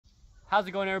How's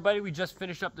it going, everybody? We just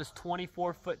finished up this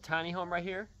 24-foot tiny home right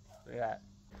here. Look at that.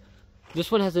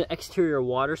 This one has an exterior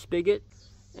water spigot,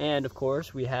 and of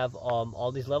course we have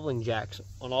all these leveling jacks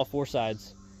on all four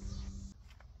sides.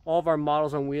 All of our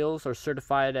models on wheels are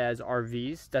certified as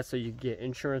RVs. That's so you get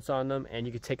insurance on them and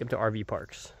you can take them to RV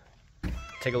parks.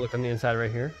 Take a look on the inside right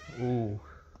here. Ooh,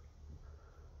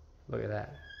 look at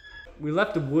that. We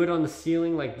left the wood on the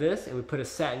ceiling like this, and we put a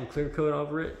satin clear coat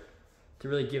over it to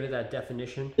really give it that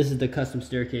definition. This is the custom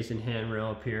staircase and handrail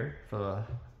up here for the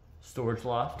storage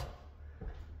loft.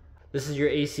 This is your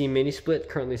AC mini split,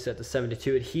 currently set to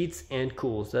 72. It heats and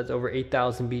cools. That's over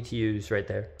 8,000 BTUs right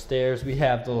there. Stairs, we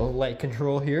have the light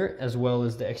control here, as well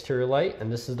as the exterior light,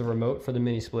 and this is the remote for the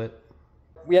mini split.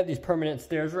 We have these permanent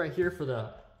stairs right here for the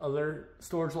other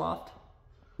storage loft.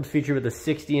 It's featured with a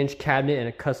 60-inch cabinet and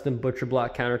a custom butcher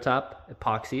block countertop,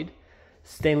 epoxied.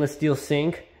 Stainless steel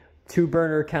sink,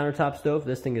 2-burner countertop stove.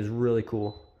 This thing is really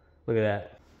cool. Look at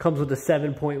that. Comes with a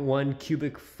 7.1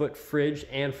 cubic foot fridge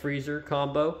and freezer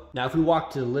combo. Now if we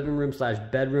walk to the living room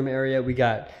 / bedroom area, we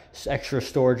got extra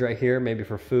storage right here, maybe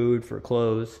for food, for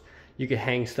clothes. You could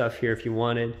hang stuff here if you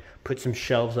wanted. Put some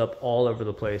shelves up all over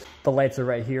the place. The lights are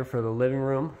right here for the living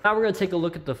room. Now we're gonna take a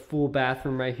look at the full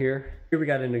bathroom right here. Here we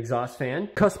got an exhaust fan.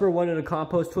 Customer wanted a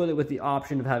compost toilet with the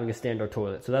option of having a standard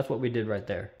toilet. So that's what we did right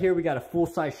there. Here we got a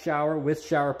full-size shower with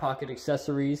shower pocket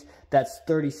accessories. That's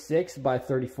 36 by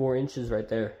 34 inches right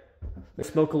there. The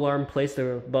smoke alarm placed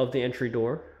above the entry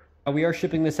door. We are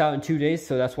shipping this out in 2 days,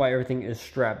 so that's why everything is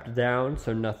strapped down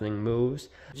so nothing moves.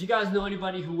 If you guys know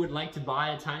anybody who would like to buy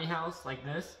a tiny house like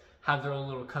this, have their own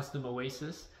little custom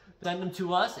oasis, send them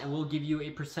to us and we'll give you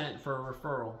 8% for a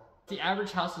referral. If the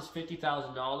average house is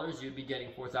 $50,000, you'd be getting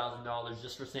 $4,000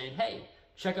 just for saying, hey,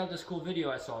 check out this cool video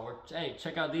I saw, or hey,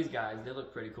 check out these guys, they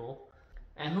look pretty cool.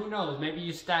 And who knows, maybe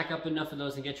you stack up enough of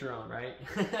those and get your own, right?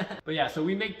 But yeah, so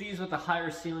we make these with the higher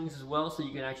ceilings as well, so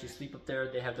you can actually sleep up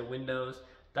there. They have the windows.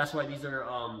 That's why these are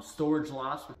storage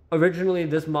lofts. Originally,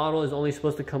 this model is only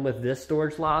supposed to come with this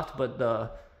storage loft, but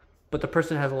the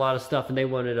person has a lot of stuff and they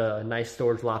wanted a nice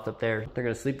storage loft up there. They're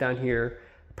gonna sleep down here,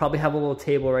 probably have a little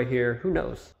table right here, who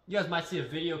knows? You guys might see a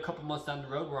video a couple months down the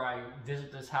road where I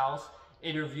visit this house,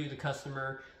 interview the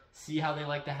customer, see how they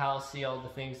like the house, see all the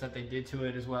things that they did to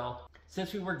it as well.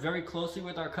 Since we work very closely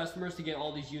with our customers to get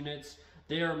all these units,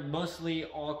 they are mostly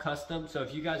all custom. So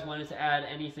if you guys wanted to add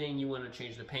anything, you want to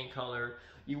change the paint color,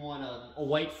 you want a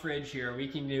white fridge here, we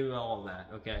can do all of that,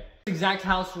 okay? This exact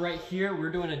house right here, we're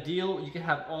doing a deal. You can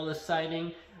have all the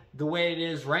siding the way it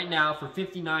is right now for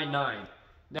 $59,900.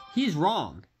 Now, he's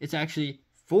wrong. It's actually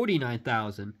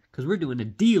 $49,000 because we're doing a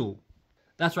deal.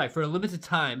 That's right, for a limited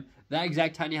time, that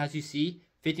exact tiny house you see,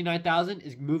 $59,000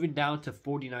 is moving down to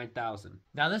 $49,000.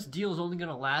 Now this deal is only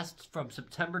gonna last from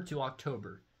September to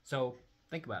October. So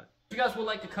think about it. If you guys would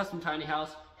like a custom tiny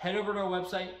house, head over to our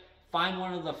website, find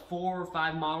one of the 4 or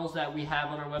 5 models that we have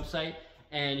on our website,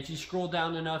 and if you scroll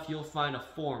down enough, you'll find a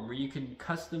form where you can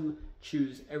custom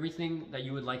choose everything that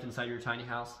you would like inside your tiny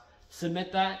house.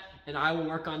 Submit that, and I will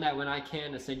work on that when I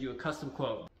can and send you a custom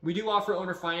quote. We do offer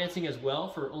owner financing as well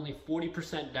for only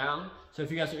 40% down. So if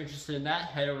you guys are interested in that,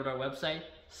 head over to our website,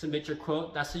 submit your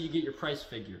quote. That's how you get your price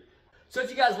figure. So if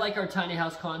you guys like our tiny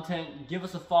house content, give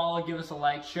us a follow, give us a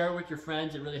like, share it with your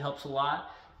friends. It really helps a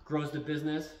lot, grows the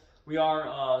business. We are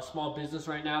a small business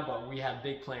right now, but we have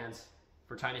big plans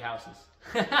for tiny houses.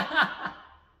 Hey,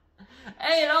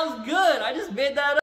 that was good. I just made that up.